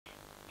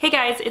Hey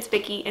guys, it's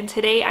Vicki, and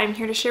today I'm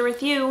here to share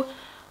with you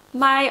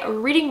my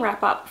reading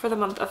wrap up for the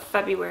month of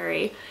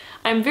February.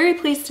 I'm very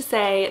pleased to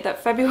say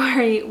that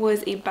February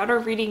was a better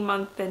reading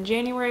month than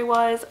January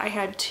was. I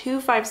had 2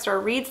 5-star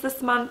reads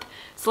this month,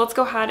 so let's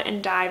go ahead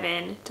and dive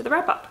in to the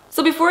wrap up.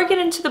 So before I get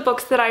into the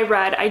books that I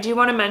read, I do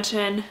want to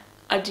mention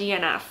a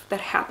DNF that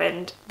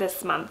happened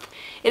this month.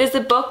 It is a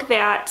book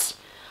that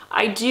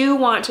I do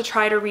want to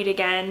try to read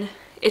again.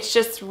 It's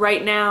just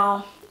right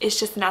now, it's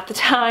just not the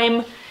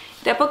time.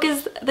 That book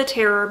is The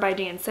Terror by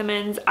Dan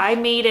Simmons. I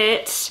made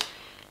it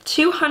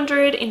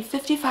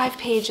 255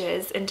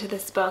 pages into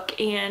this book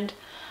and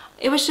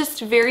it was just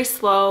very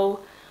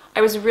slow.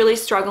 I was really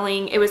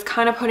struggling. It was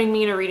kind of putting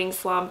me in a reading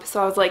slump. So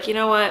I was like, you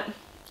know what?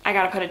 I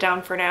gotta put it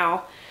down for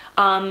now.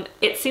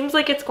 It seems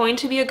like it's going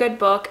to be a good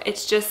book.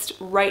 It's just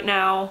right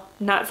now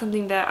not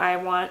something that I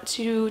want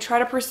to try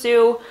to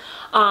pursue.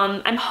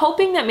 I'm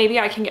hoping that maybe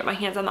I can get my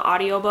hands on the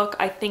audiobook.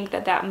 I think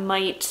that that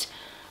might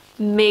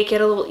make it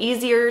a little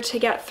easier to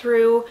get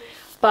through,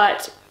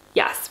 but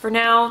yes, for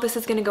now this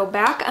is going to go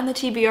back on the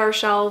TBR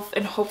shelf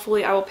and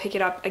hopefully I will pick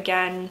it up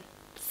again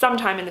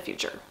sometime in the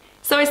future.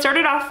 So I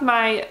started off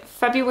my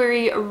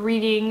February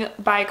reading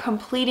by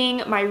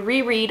completing my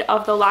reread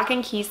of the Lock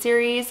and Key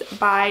series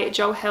by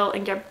Joe Hill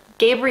and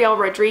Gabriel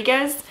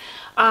Rodriguez.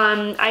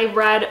 I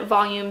read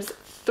volumes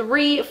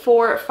 3,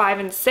 4, 5,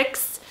 and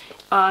 6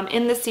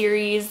 in the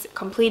series,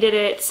 completed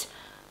it,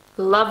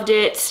 loved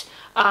it.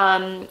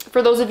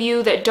 For those of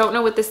you that don't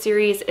know what this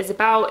series is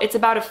about, it's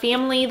about a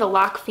family, the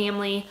Locke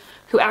family,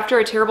 who after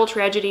a terrible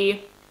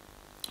tragedy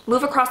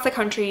move across the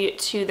country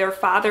to their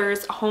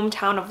father's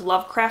hometown of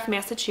Lovecraft,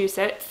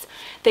 Massachusetts.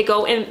 They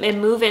go in and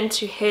move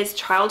into his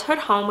childhood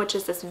home, which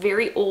is this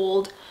very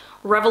old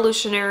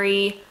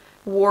Revolutionary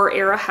War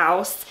era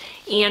house,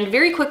 and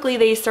very quickly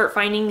they start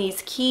finding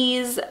these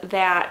keys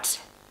that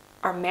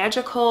are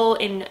magical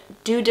and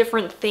do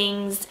different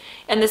things,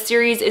 and the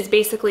series is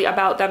basically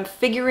about them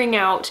figuring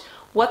out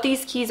what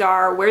these keys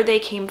are, where they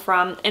came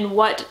from, and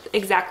what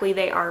exactly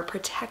they are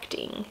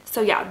protecting. So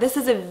yeah, this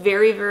is a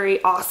very,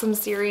 very awesome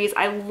series.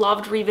 I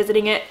loved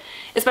revisiting it,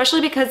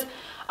 especially because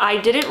I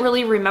didn't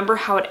really remember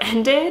how it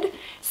ended.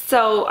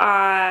 So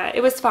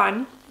it was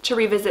fun to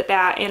revisit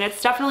that, and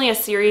it's definitely a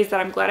series that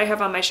I'm glad I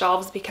have on my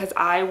shelves because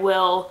I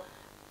will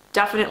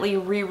definitely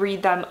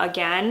reread them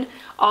again.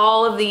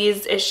 All of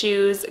these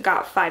issues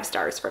got 5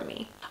 stars from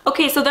me.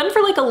 Okay, so then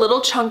for like a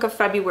little chunk of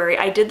February,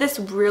 I did this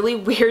really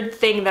weird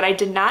thing that I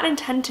did not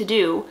intend to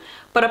do,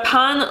 but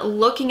upon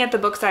looking at the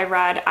books I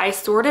read, I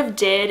sort of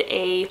did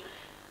a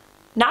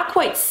not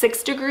quite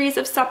 6 degrees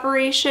of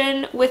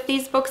separation with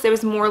these books. It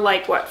was more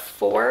like, what,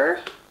 4?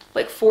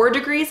 Like 4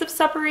 degrees of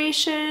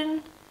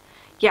separation?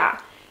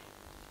 Yeah.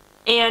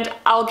 And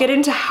I'll get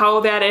into how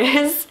that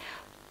is,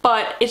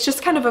 but it's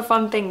just kind of a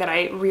fun thing that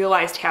I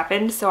realized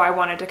happened, so I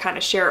wanted to kind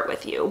of share it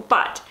with you.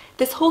 But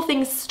this whole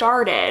thing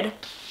started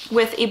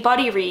with a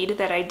buddy read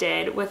that I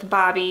did with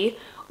Bobby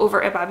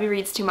over at Bobby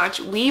Reads Too Much.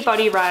 We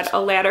buddy read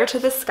A Ladder to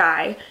the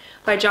Sky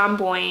by John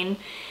Boyne,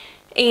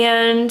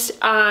 and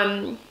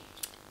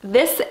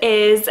this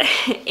is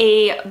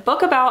a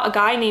book about a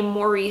guy named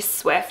Maurice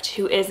Swift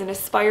who is an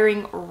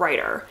aspiring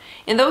writer.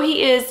 And though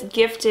he is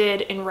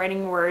gifted in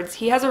writing words,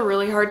 he has a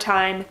really hard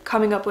time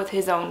coming up with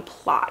his own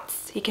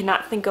plots. He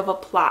cannot think of a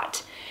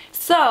plot.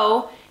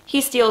 So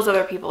he steals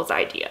other people's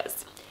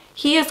ideas.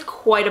 He is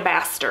quite a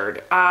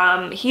bastard.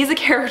 He's a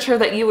character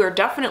that you are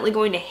definitely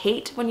going to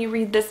hate when you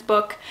read this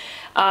book.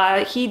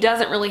 He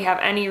doesn't really have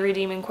any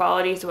redeeming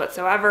qualities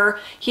whatsoever.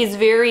 He's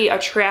very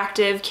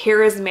attractive,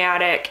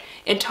 charismatic,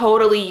 and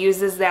totally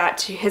uses that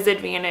to his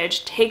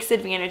advantage, takes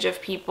advantage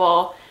of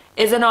people,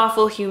 is an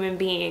awful human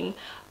being.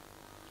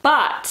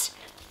 But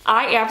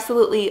I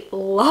absolutely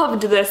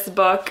loved this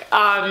book.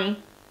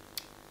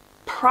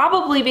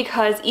 Probably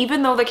because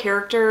even though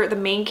the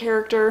main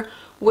character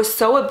was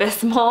so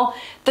abysmal,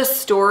 the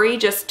story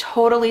just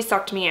totally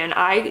sucked me in.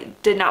 I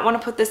did not want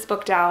to put this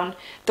book down.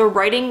 The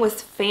writing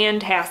was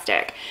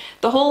fantastic.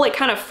 The whole like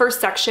kind of first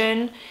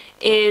section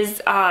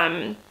is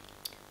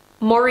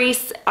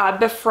Maurice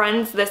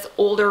befriends this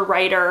older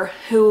writer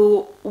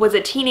who was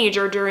a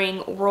teenager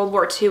during World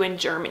War II in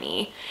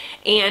Germany,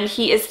 and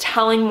he is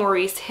telling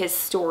Maurice his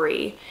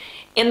story.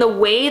 And the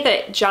way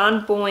that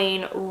John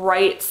Boyne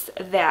writes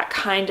that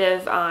kind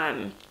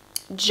of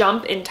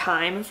jump in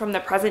time from the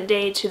present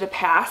day to the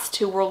past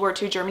to World War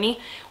II Germany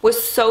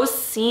was so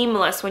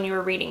seamless when you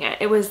were reading it.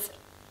 It was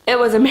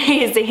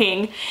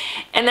amazing.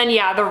 And then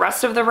yeah, the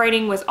rest of the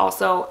writing was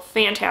also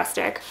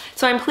fantastic.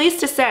 So I'm pleased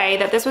to say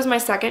that this was my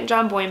second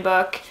John Boyne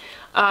book,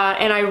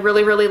 and I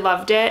really, really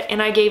loved it. And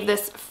I gave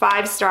this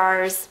 5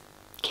 stars.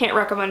 Can't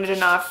recommend it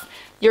enough.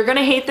 You're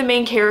gonna hate the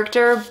main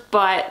character,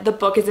 but the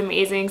book is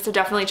amazing, so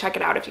definitely check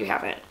it out if you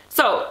haven't.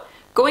 So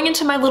going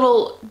into my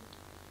little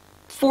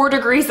 4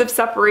 degrees of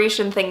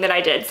separation thing that I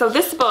did. So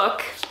this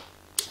book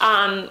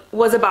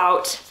was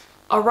about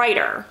a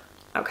writer,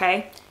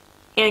 okay?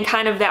 And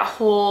kind of that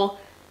whole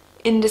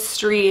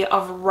industry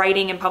of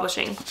writing and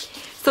publishing.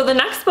 So the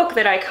next book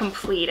that I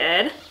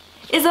completed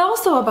is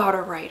also about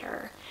a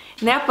writer.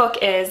 And that book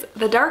is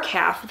The Dark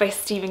Half by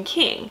Stephen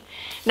King.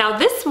 Now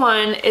this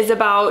one is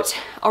about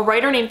a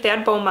writer named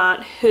Thad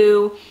Beaumont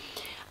who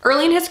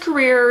early in his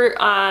career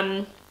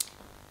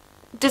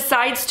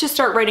decides to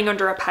start writing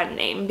under a pen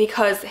name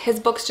because his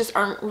books just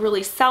aren't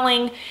really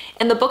selling,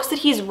 and the books that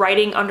he's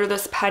writing under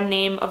this pen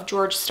name of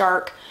George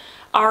Stark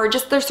are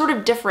just, they're sort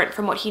of different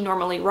from what he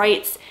normally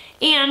writes,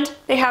 and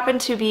they happen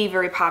to be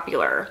very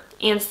popular.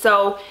 And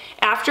so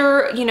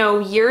after, you know,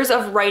 years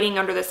of writing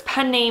under this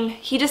pen name,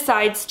 he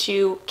decides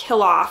to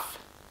kill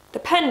off the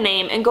pen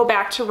name and go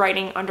back to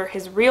writing under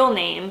his real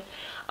name,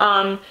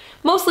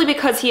 mostly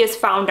because he has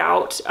found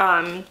out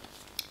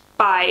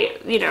by,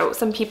 you know,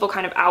 some people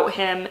kind of out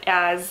him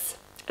as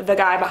the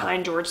guy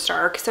behind George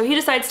Stark. So he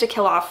decides to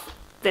kill off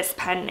this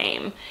pen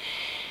name.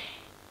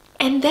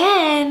 And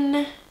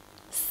then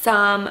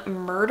some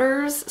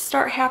murders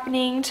start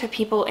happening to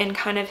people in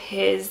kind of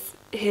his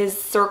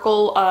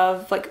circle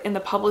of, like, in the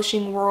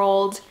publishing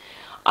world.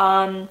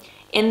 And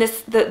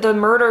the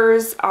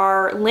murders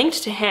are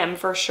linked to him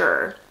for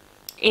sure.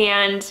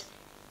 And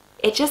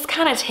it just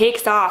kind of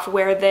takes off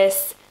where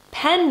this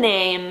pen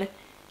name,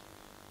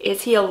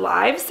 is he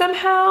alive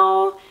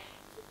somehow?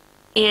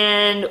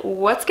 And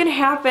what's gonna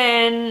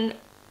happen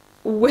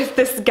with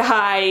this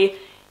guy?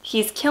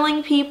 He's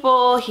killing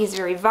people, he's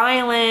very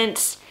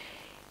violent,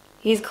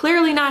 he's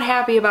clearly not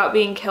happy about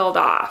being killed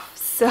off.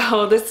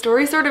 So the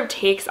story sort of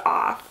takes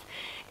off,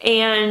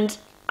 and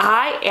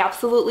I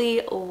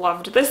absolutely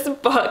loved this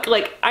book.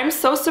 Like, I'm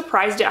so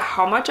surprised at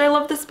how much I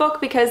love this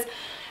book because,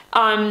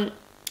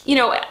 you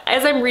know,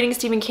 as I'm reading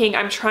Stephen King,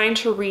 I'm trying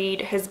to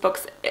read his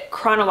books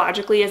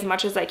chronologically as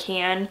much as I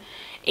can,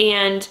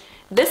 and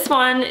this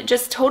one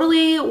just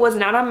totally was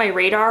not on my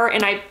radar,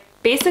 and I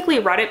basically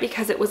read it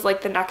because it was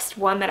like the next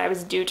one that I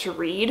was due to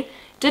read.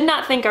 Did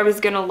not think I was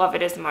gonna love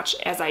it as much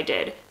as I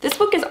did. This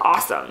book is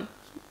awesome.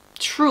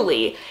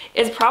 Truly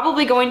is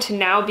probably going to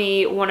now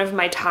be one of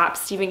my top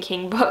Stephen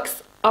King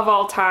books of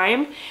all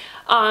time.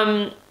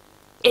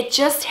 It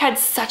just had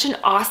such an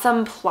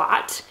awesome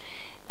plot.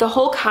 The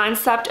whole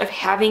concept of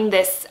having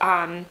this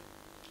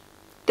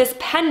this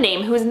pen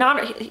name, who is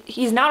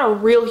he's not a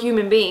real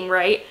human being,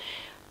 right?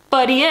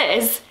 But he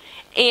is.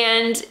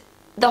 And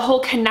the whole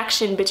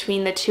connection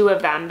between the two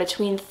of them,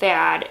 between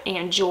Thad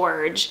and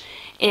George,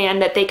 and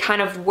that they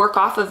kind of work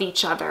off of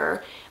each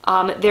other.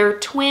 They're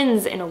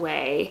twins in a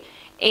way.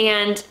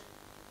 And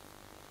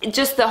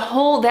just that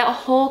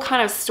whole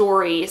kind of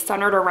story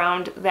centered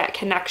around that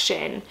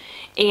connection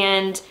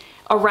and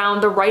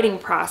around the writing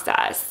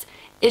process.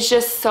 It was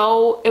just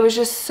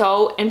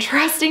so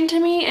interesting to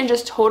me and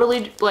just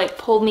totally, like,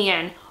 pulled me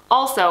in.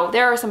 Also,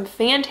 there are some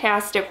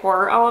fantastic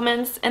horror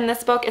elements in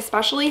this book,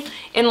 especially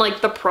in, like,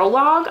 the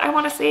prologue, I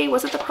want to say.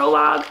 Was it the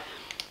prologue?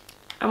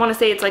 I want to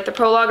say it's like the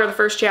prologue or the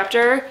first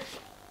chapter.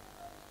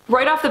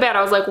 Right off the bat,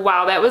 I was like,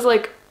 wow, that was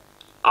like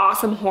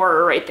awesome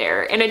horror right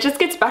there. And it just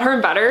gets better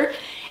and better.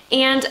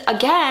 And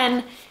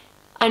again,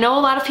 I know a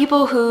lot of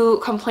people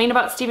who complain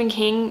about Stephen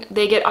King,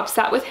 they get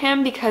upset with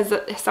him because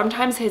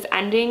sometimes his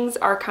endings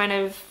are kind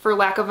of, for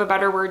lack of a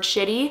better word,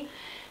 shitty.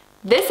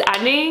 This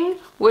ending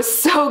was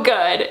so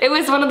good. It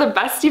was one of the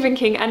best Stephen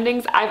King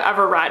endings I've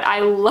ever read. I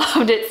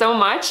loved it so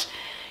much.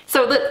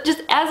 So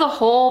just as a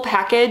whole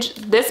package,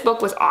 this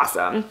book was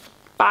awesome.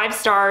 5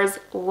 stars,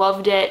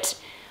 loved it.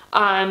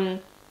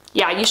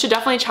 Yeah, you should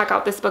definitely check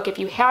out this book if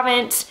you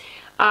haven't.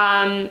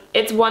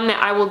 It's one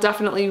that I will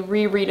definitely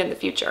reread in the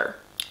future.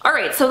 All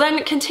right, so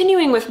then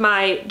continuing with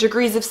my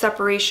degrees of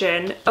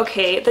separation,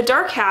 okay, The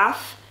Dark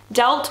Half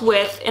dealt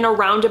with, in a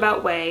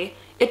roundabout way,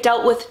 it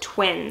dealt with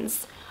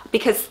twins,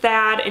 because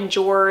Thad and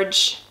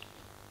George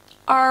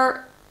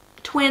are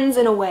twins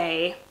in a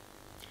way.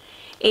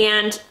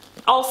 And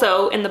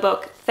also in the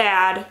book,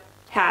 Thad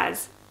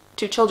has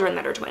 2 children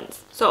that are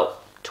twins. So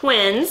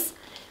twins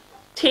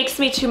takes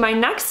me to my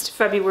next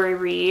February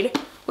read,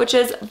 which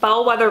is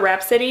Bellwether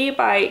Rhapsody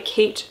by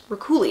Kate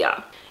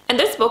Reculia. And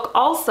this book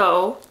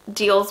also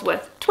deals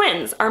with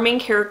twins. Our main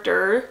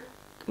characters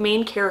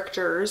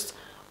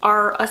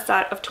are a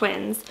set of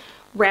twins,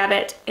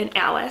 Rabbit and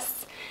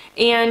Alice.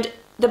 And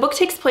the book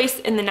takes place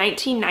in the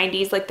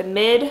 1990s, like the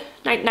mid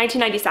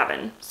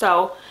 1997.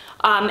 So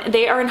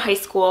they are in high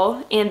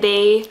school, and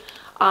they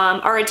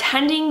are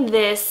attending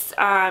this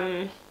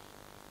kind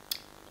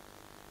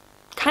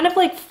of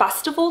like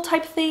festival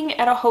type thing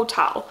at a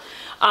hotel.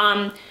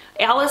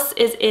 Alice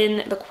is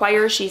in the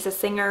choir, she's a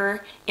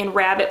singer, and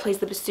Rabbit plays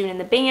the bassoon in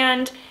the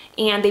band,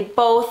 and they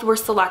both were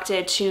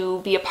selected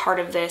to be a part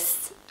of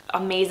this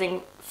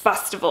amazing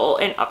festival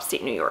in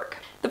upstate New York.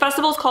 The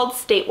festival is called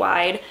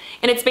Statewide,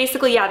 and it's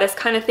basically, yeah, this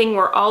kind of thing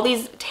where all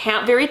these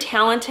very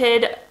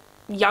talented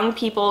young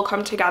people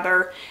come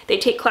together. They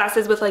take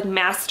classes with like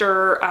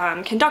master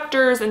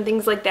conductors and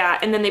things like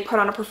that, and then they put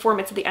on a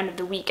performance at the end of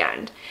the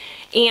weekend.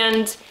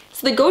 And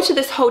so they go to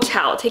this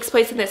hotel. It takes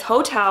place in this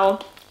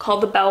hotel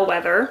called the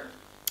Bellwether,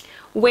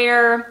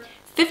 where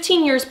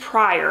 15 years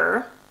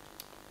prior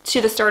to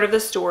the start of the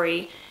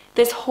story,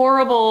 this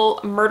horrible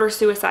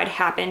murder-suicide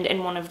happened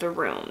in one of the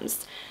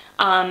rooms.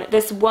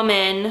 This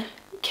woman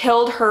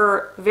killed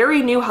her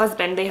very new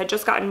husband. They had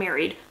just gotten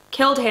married,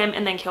 killed him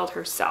and then killed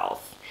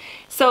herself.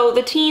 So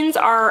the teens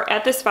are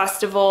at this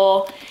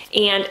festival,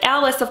 and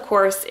Alice, of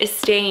course, is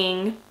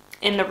staying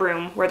in the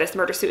room where this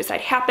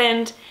murder-suicide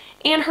happened,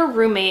 and her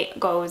roommate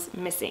goes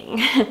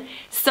missing.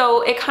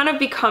 So it kind of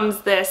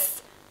becomes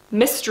this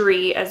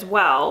mystery as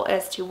well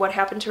as to what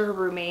happened to her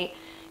roommate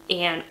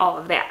and all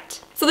of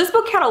that. So this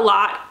book had a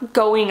lot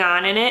going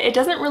on in it. It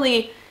doesn't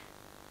really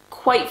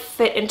quite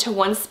fit into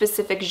one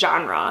specific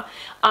genre.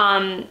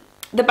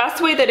 The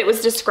best way that it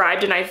was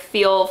described, and I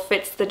feel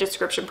fits the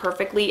description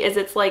perfectly, is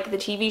it's like the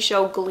TV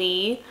show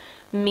Glee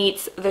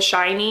meets The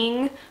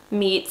Shining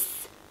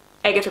meets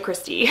Agatha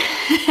Christie,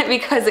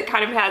 because it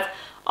kind of has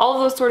all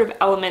of those sort of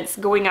elements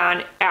going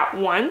on at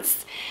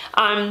once.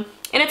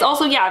 And it's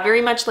also, yeah,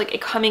 very much like a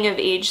coming of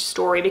age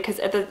story, because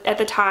at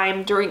the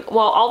time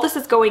while all this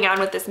is going on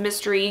with this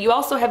mystery, you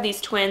also have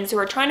these twins who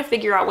are trying to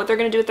figure out what they're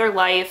going to do with their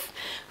life,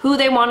 who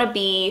they want to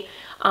be.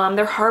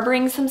 They're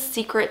harboring some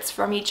secrets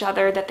from each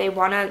other that they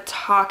want to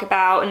talk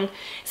about, and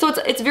so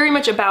it's very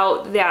much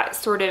about that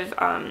sort of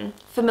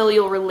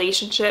familial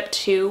relationship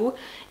too,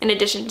 in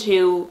addition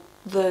to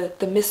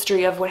the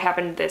mystery of what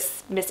happened to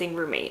this missing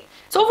roommate.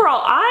 So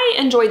overall, I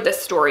enjoyed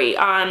this story.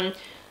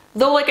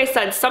 Though, like I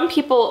said, some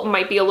people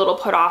might be a little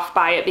put off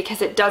by it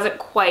because it doesn't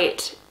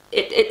quite,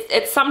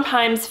 it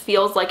sometimes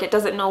feels like it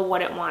doesn't know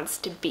what it wants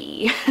to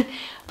be.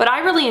 But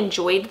I really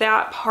enjoyed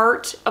that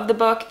part of the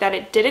book, that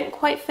it didn't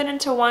quite fit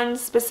into one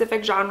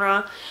specific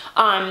genre.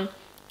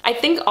 I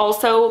think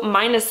also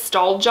my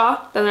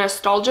nostalgia, the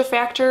nostalgia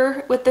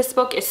factor with this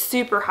book is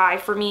super high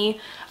for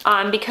me,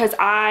 because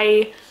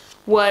I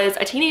was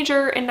a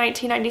teenager in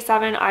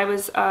 1997. I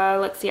was,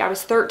 let's see, I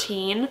was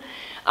 13.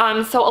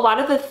 So a lot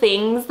of the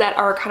things that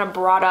are kind of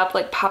brought up,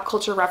 like pop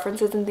culture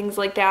references and things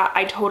like that,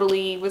 I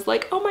totally was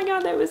like, oh my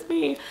god, that was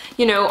me.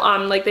 You know,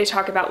 like they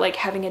talk about like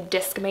having a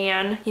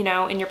Discman, you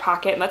know, in your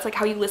pocket, and that's like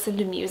how you listen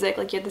to music.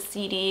 Like you had the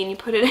CD and you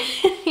put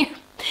it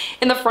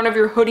in the front of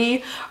your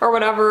hoodie or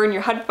whatever, in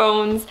your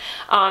headphones.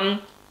 A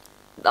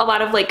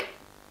lot of like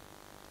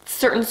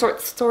certain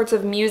sorts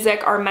of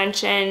music are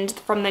mentioned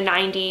from the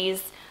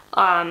 90s,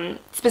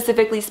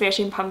 specifically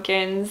Smashing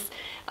Pumpkins.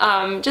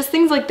 Just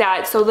things like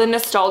that. So the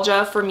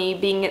nostalgia for me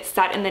being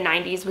set in the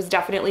 90s was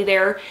definitely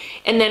there.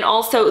 And then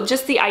also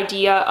just the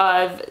idea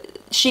of,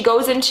 she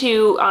goes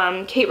into,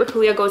 Kate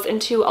Raculia goes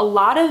into a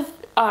lot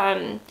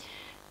of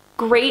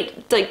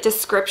great like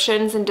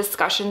descriptions and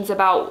discussions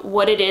about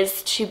what it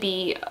is to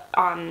be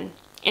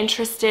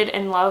interested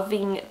in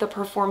loving the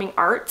performing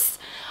arts.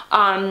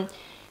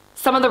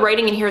 Some of the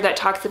writing in here that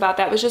talks about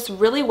that was just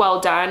really well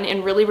done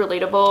and really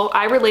relatable.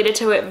 I related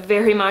to it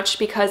very much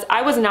because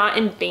I was not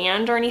in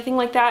band or anything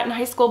like that in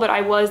high school, but I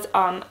was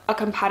a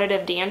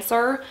competitive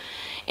dancer.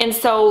 And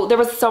so there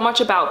was so much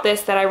about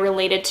this that I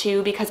related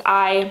to, because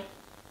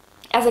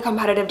as a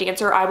competitive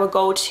dancer, I would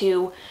go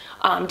to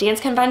dance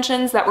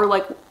conventions that were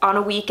like on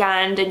a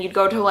weekend, and you'd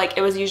go to like,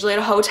 it was usually at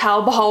a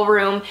hotel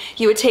ballroom.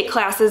 You would take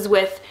classes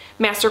with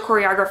master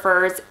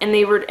choreographers, and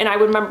I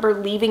would remember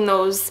leaving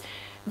those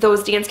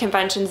dance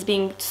conventions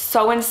being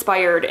so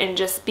inspired and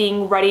just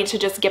being ready to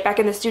just get back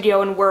in the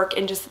studio and work,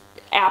 and just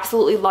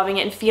absolutely loving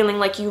it and feeling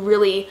like you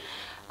really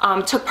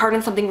took part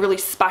in something really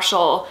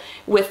special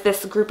with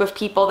this group of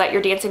people that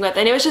you're dancing with.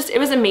 And it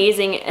was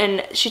amazing,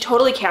 and she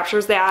totally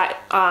captures that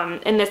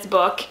in this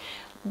book,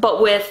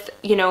 but with,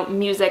 you know,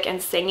 music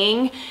and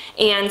singing.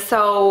 And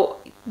so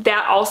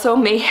that also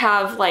may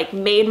have like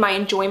made my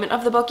enjoyment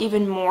of the book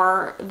even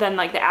more than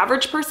like the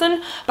average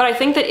person. But I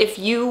think that if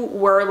you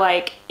were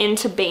like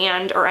into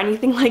band or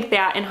anything like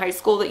that in high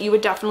school, that you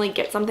would definitely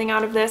get something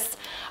out of this,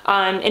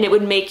 and it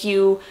would make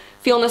you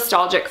feel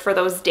nostalgic for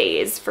those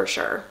days for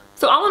sure.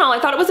 So all in all, I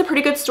thought it was a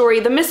pretty good story.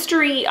 The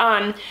mystery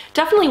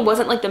definitely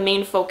wasn't like the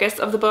main focus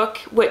of the book,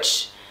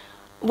 which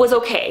was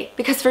okay,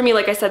 because for me,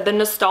 like I said, the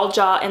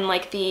nostalgia and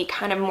like the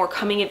kind of more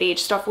coming of age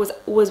stuff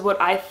was what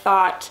I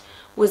thought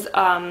was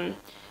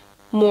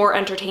more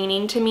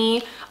entertaining to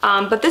me.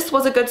 But this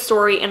was a good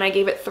story, and I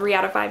gave it 3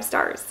 out of 5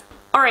 stars.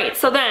 All right,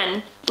 so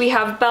then we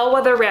have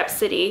Bellwether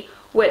Rhapsody,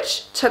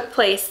 which took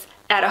place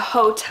at a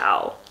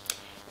hotel.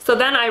 So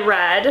then I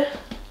read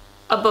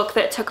a book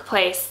that took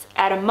place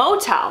at a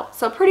motel.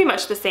 So pretty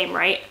much the same,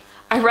 right?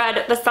 I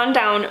read The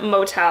Sundown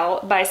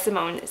Motel by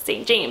Simone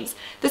St. James.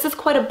 This is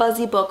quite a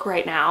buzzy book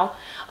right now.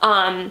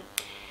 And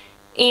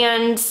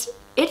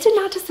it did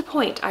not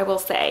disappoint, I will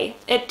say.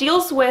 It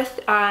deals with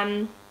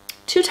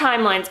 2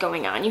 timelines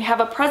going on. You have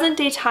a present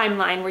day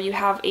timeline where you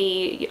have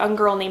a young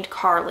girl named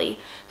Carly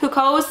who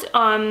goes,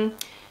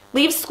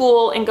 leaves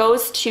school and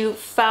goes to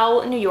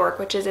Fell, New York,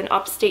 which is in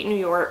upstate New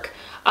York,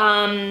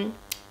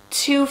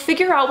 to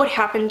figure out what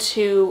happened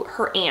to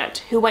her aunt,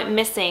 who went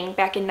missing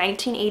back in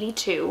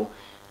 1982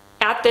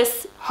 at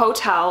this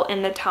hotel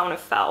in the town of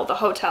Fell. The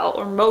hotel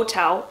or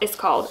motel is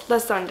called The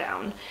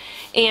Sundown.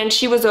 And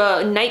she was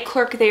a night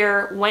clerk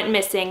there, went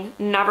missing,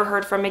 never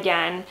heard from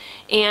again.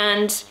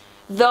 And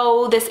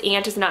though this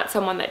aunt is not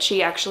someone that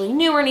she actually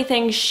knew or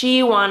anything,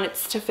 she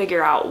wants to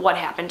figure out what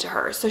happened to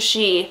her. So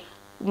she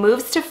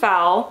moves to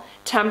Fell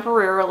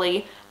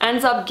temporarily,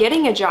 ends up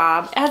getting a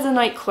job as a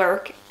night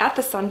clerk at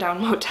the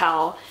Sundown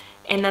Motel,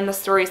 and then the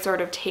story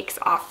sort of takes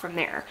off from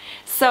there.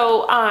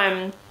 So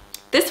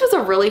this was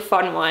a really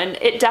fun one.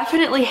 It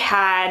definitely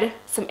had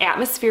some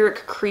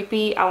atmospheric,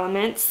 creepy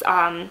elements.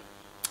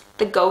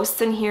 The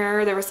ghosts in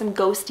here, there were some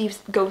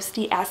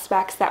ghosty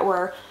aspects that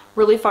were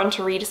really fun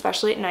to read,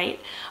 especially at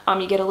night.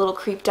 You get a little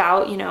creeped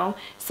out, you know,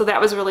 so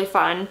that was really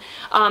fun.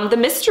 The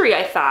mystery,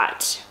 I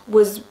thought,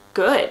 was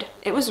good.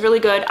 It was really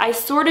good. I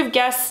sort of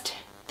guessed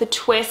the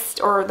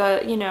twist, or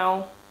the, you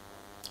know,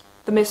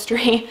 the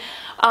mystery.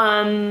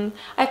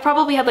 I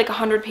probably had like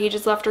 100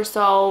 pages left or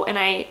so, and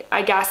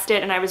I guessed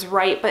it and I was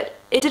right, but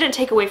it didn't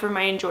take away from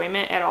my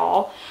enjoyment at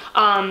all.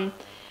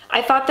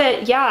 I thought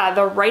that, yeah,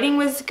 the writing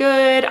was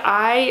good.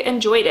 I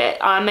enjoyed it.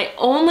 My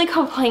only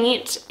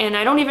complaint, and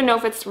I don't even know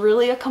if it's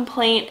really a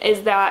complaint,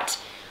 is that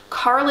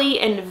Carly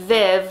and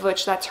Viv,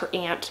 which that's her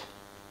aunt,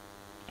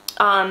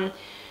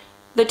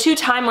 the two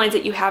timelines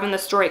that you have in the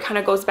story kind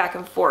of goes back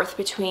and forth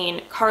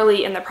between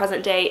Carly in the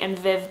present day and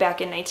Viv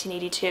back in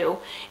 1982.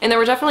 And there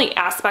were definitely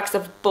aspects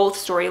of both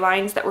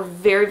storylines that were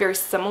very, very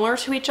similar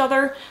to each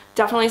other.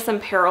 Definitely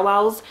some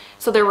parallels.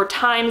 So there were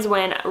times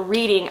when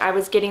reading, I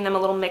was getting them a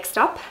little mixed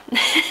up.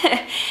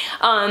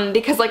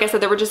 Because like I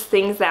said, there were just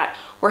things that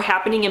were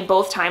happening in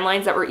both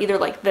timelines that were either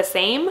like the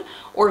same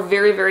or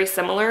very, very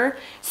similar.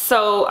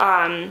 So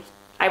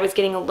I was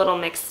getting a little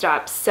mixed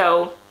up.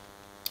 So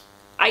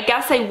I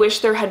guess I wish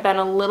there had been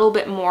a little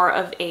bit more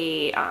of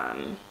a,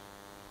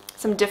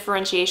 some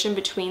differentiation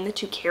between the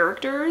two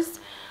characters.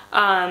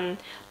 But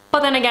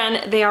then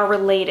again, they are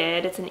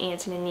related. It's an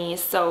aunt and a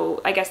niece, so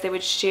I guess they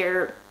would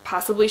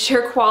possibly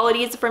share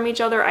qualities from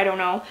each other. I don't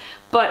know.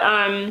 But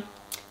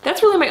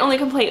that's really my only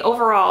complaint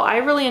overall. I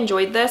really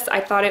enjoyed this. I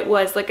thought it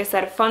was, like I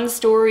said, a fun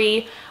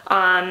story.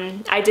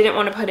 I didn't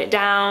want to put it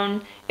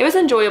down. It was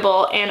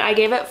enjoyable, and I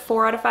gave it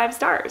 4 out of 5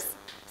 stars.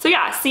 So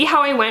yeah, see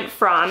how I went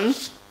from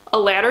A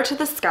Ladder to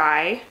the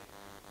Sky,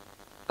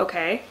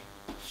 okay,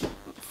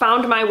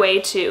 found my way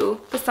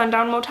to the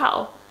Sundown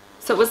Motel.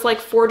 So it was like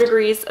 4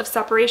 degrees of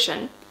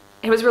separation.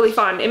 It was really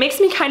fun. It makes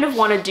me kind of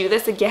want to do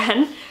this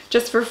again,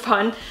 just for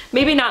fun.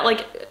 Maybe not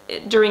like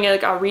during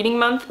like a reading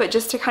month, but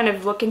just to kind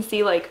of look and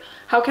see like,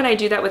 how can I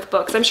do that with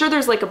books? I'm sure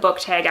there's like a book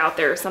tag out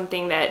there or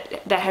something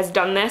that has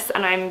done this,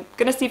 and I'm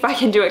gonna see if I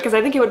can do it because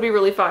I think it would be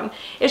really fun.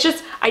 It's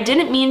just, I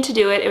didn't mean to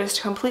do it. It was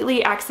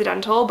completely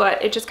accidental,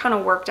 but it just kind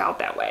of worked out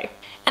that way.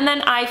 And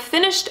then I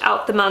finished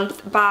out the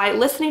month by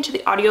listening to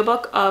the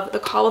audiobook of The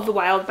Call of the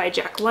Wild by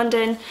Jack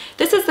London.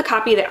 This is the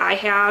copy that I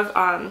have,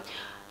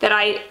 that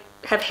I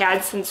have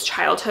had since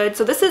childhood.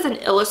 So this is an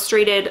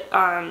illustrated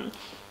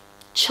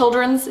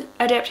children's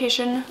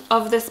adaptation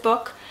of this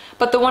book,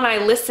 but the one I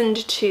listened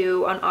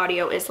to on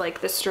audio is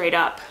like the straight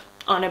up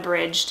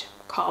unabridged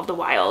Call of the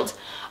Wild,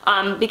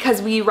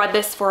 because we read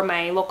this for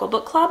my local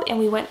book club and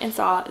we went and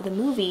saw the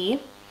movie.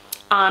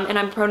 And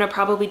I'm going to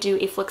probably do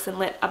a Flicks and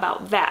Lit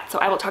about that, so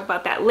I will talk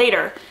about that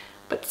later.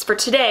 But for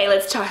today,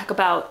 let's talk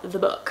about the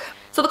book.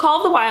 So The Call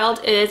of the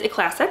Wild is a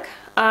classic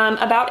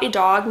about a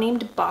dog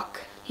named Buck.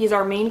 He's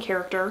our main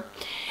character,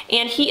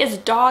 and he is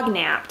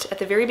dog-napped at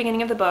the very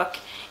beginning of the book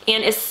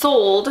and is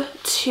sold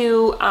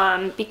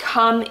to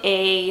become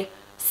a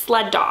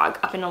sled dog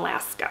up in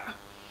Alaska.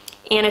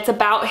 And it's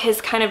about his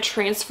kind of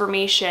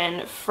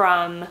transformation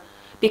from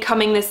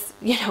becoming this,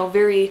 you know,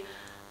 very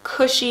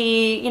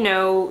cushy, you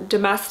know,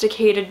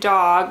 domesticated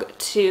dog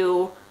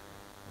to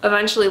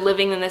eventually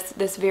living in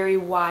this very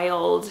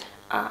wild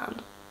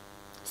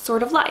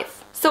sort of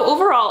life. So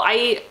overall,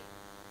 I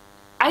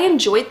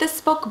enjoyed this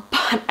book,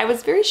 but I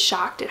was very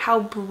shocked at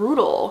how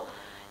brutal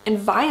and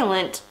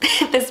violent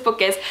this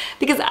book is,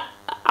 because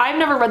I've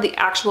never read the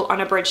actual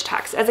unabridged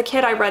text. As a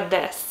kid, I read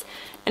this,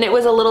 and it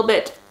was a little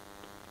bit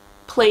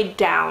played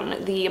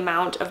down, the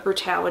amount of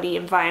brutality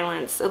and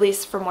violence, at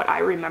least from what I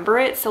remember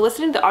it. So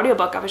listening to the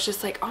audiobook, I was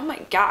just like, oh my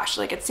gosh,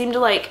 like it seemed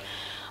like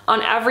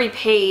on every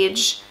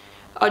page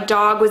a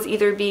dog was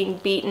either being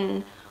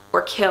beaten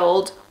or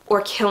killed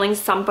or killing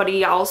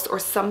somebody else or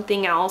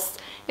something else.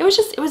 It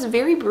was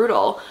very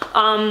brutal.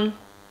 And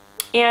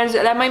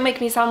that might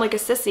make me sound like a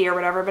sissy or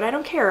whatever, but I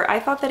don't care.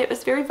 I thought that it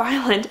was very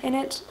violent, and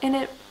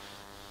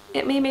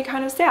it made me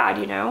kind of sad,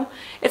 you know?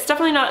 It's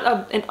definitely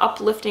not an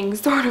uplifting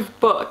sort of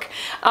book.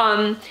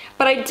 But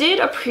I did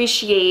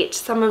appreciate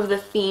some of the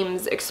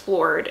themes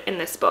explored in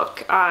this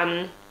book.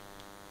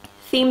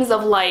 Themes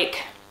of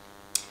like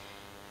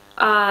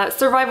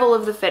survival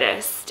of the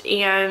fittest,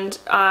 and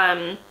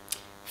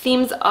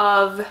themes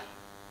of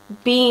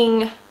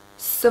being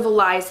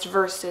civilized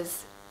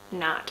versus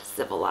not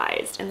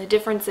civilized, and the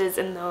differences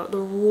in the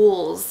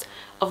rules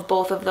of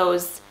both of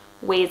those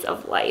ways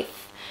of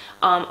life.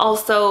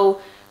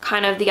 Also,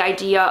 kind of the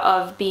idea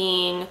of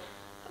being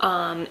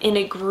in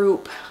a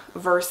group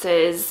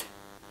versus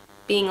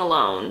being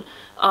alone.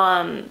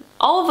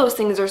 All of those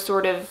things are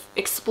sort of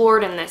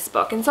explored in this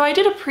book, and so I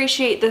did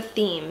appreciate the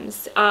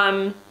themes.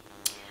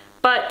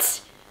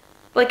 But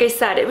like I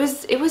said, it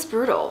was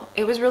brutal.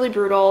 It was really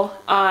brutal.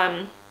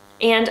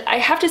 And I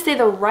have to say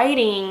the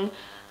writing,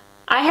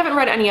 I haven't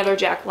read any other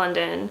Jack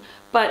London,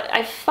 but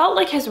I felt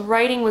like his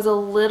writing was a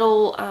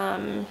little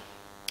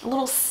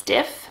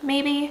stiff,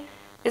 maybe.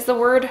 is the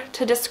word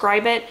to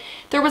describe it.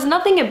 There was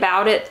nothing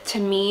about it to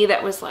me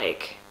that was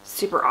like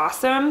super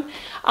awesome.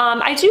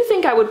 I do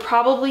think I would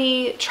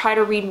probably try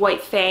to read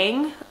White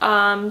Fang,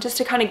 just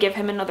to kind of give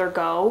him another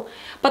go.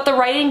 But the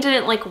writing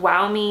didn't like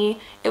wow me.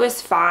 It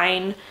was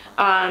fine.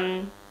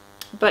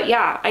 But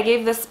yeah, I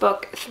gave this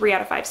book 3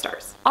 out of 5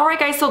 stars. Alright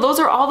guys, so those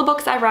are all the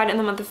books I read in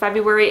the month of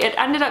February. It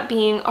ended up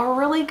being a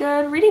really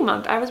good reading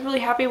month. I was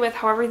really happy with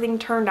how everything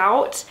turned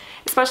out,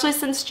 especially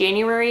since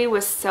January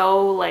was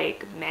so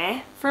like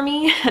meh for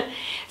me.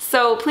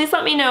 So please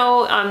let me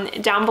know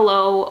down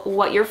below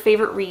what your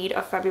favorite read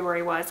of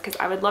February was, because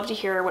I would love to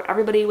hear what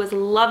everybody was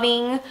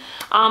loving.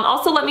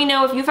 Also let me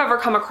know if you've ever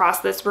come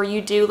across this where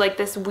you do like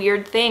this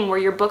weird thing where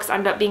your books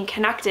end up being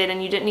connected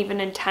and you didn't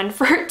even intend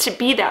for it to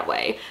be that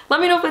way.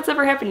 Let me know if it's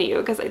ever happened to you,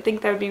 because I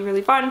think that would be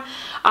really fun.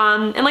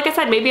 And like I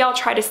said, maybe I'll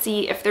try to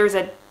see if there's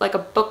a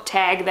book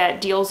tag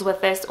that deals with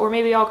this, or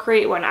maybe I'll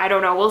create one. I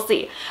don't know, we'll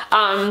see.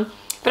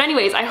 But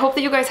anyways, I hope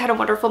that you guys had a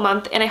wonderful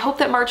month, and I hope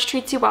that March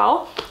treats you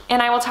well,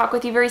 and I will talk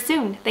with you very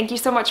soon. Thank you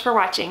so much for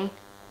watching.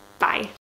 Bye.